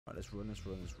Right, let's run, let's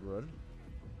run, let's run.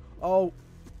 Oh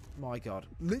my god.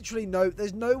 Literally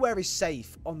there's nowhere is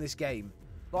safe on this game.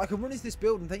 Like, I can run into this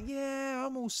building and think, yeah,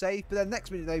 I'm all safe. But then next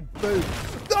minute, they boom.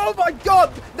 Oh my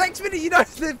god! Next minute, you know,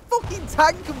 the fucking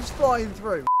tank comes flying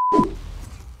through.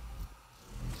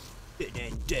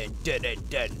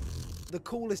 The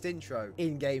coolest intro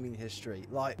in gaming history.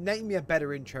 Like, name me a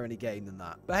better intro in a game than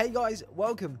that. But hey guys,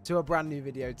 welcome to a brand new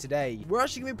video today. We're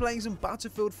actually going to be playing some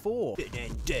Battlefield 4.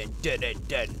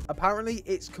 Apparently,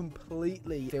 it's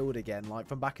completely filled again, like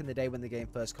from back in the day when the game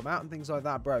first come out and things like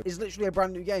that, bro. It's literally a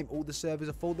brand new game. All the servers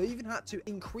are full. They even had to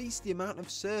increase the amount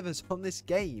of servers on this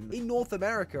game in North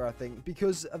America, I think,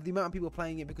 because of the amount of people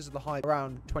playing it because of the hype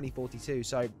around 2042.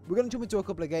 So we're going to jump into a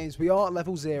couple of games. We are at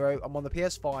level 0. I'm on the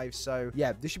PS5, so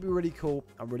yeah, this should be really cool.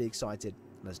 I'm really excited.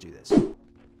 Let's do this.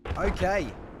 Okay,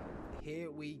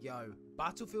 here we go.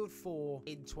 Battlefield 4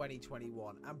 in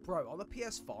 2021. And bro, on the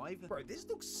PS5, bro, this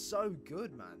looks so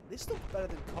good, man. This looks better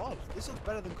than COD. This looks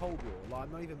better than Cold War. Like,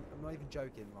 I'm not even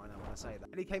joking right now when I say that.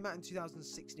 And it came out in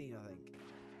 2016, I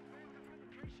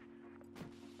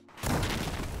think.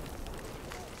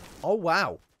 Oh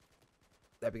wow.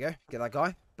 There we go. Get that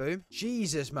guy. Boom.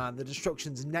 Jesus, man, the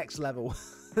destruction's next level.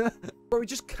 Bro, it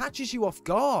just catches you off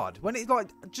guard. When it's like,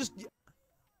 just...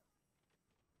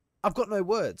 I've got no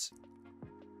words.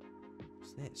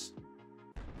 What's this?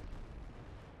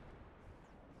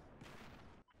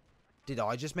 Did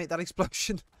I just make that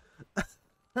explosion?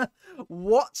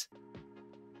 What?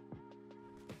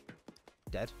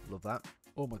 Dead. Love that.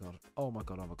 Oh my god. Oh my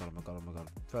god. Oh my god. Oh my god. Oh my god.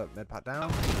 Throw med pack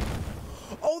down.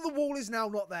 Oh, the wall is now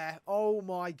not there. Oh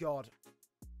my god.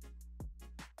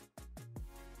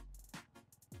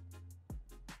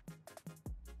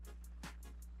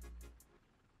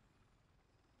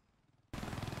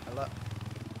 Hello.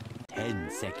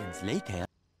 10 seconds later.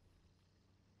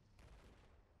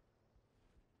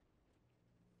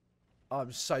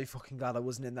 I'm so fucking glad I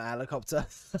wasn't in that helicopter.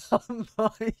 Oh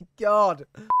my god.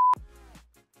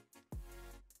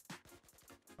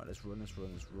 Right, let's run, let's run,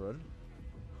 let's run.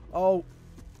 Oh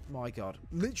my god.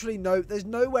 Literally there's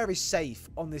nowhere is safe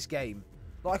on this game.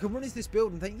 Like, I can run into this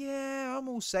building and think, yeah, I'm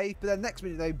all safe. But then next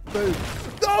minute, they boom.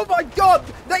 Oh my god!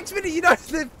 Next minute, you know,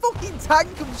 the fucking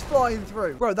tank comes flying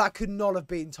through. Bro, that could not have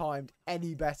been timed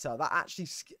any better. That actually...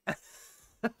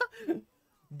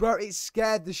 Bro, it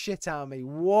scared the shit out of me.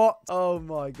 What? Oh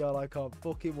my god, I can't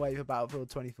fucking wait for Battlefield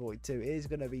 2042. It is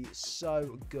going to be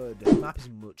so good. The map is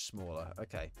much smaller.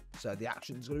 Okay, so the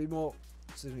action's going to be more...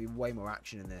 So there's going to be way more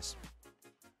action in this.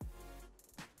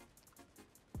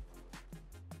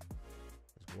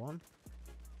 There's one.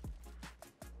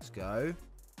 Let's go.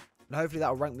 And hopefully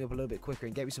that'll rank me up a little bit quicker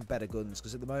and get me some better guns.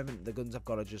 Because at the moment, the guns I've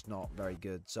got are just not very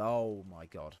good. So, oh my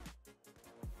god.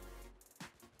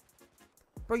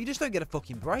 Bro, you just don't get a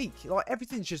fucking break. Like,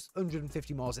 everything's just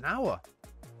 150 miles an hour.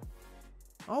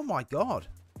 Oh my god.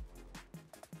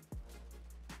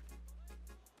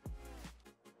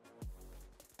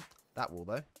 That wall,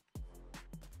 though.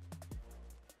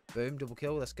 Boom, double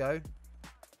kill. Let's go.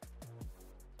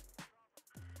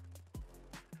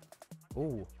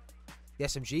 Ooh. The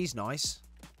SMG's nice.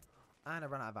 And I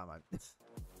ran out of ammo.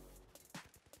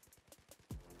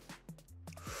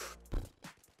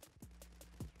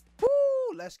 Woo!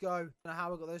 Let's go. I don't know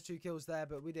how I got those 2 kills there,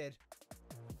 but we did.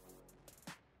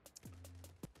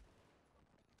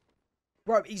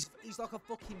 Bro, he's like a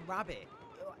fucking rabbit.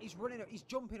 He's running, he's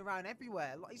jumping around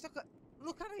everywhere. Like, he's like a...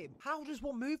 Look at him. How does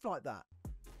one move like that?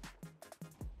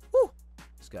 Woo!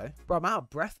 Let's go. Bro, I'm out of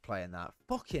breath playing that.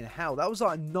 Fucking hell. That was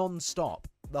like non-stop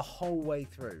the whole way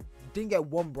through. Didn't get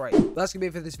one break. But that's gonna be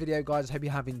it for this video, guys. I hope you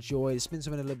have enjoyed. It's been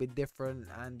something a little bit different,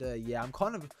 and yeah,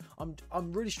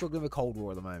 I'm really struggling with Cold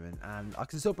War at the moment, and I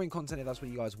can still bring content if that's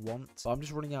what you guys want. But I'm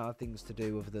just running out of things to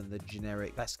do other than the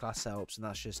generic best class setups, and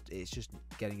it's just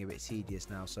getting a bit tedious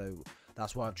now. So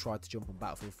that's why I've tried to jump on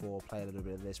Battlefield 4, play a little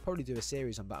bit of this, probably do a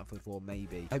series on Battlefield 4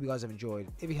 maybe. Hope you guys have enjoyed.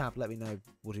 If you have, let me know.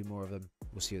 We'll do more of them.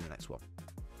 We'll see you in the next one.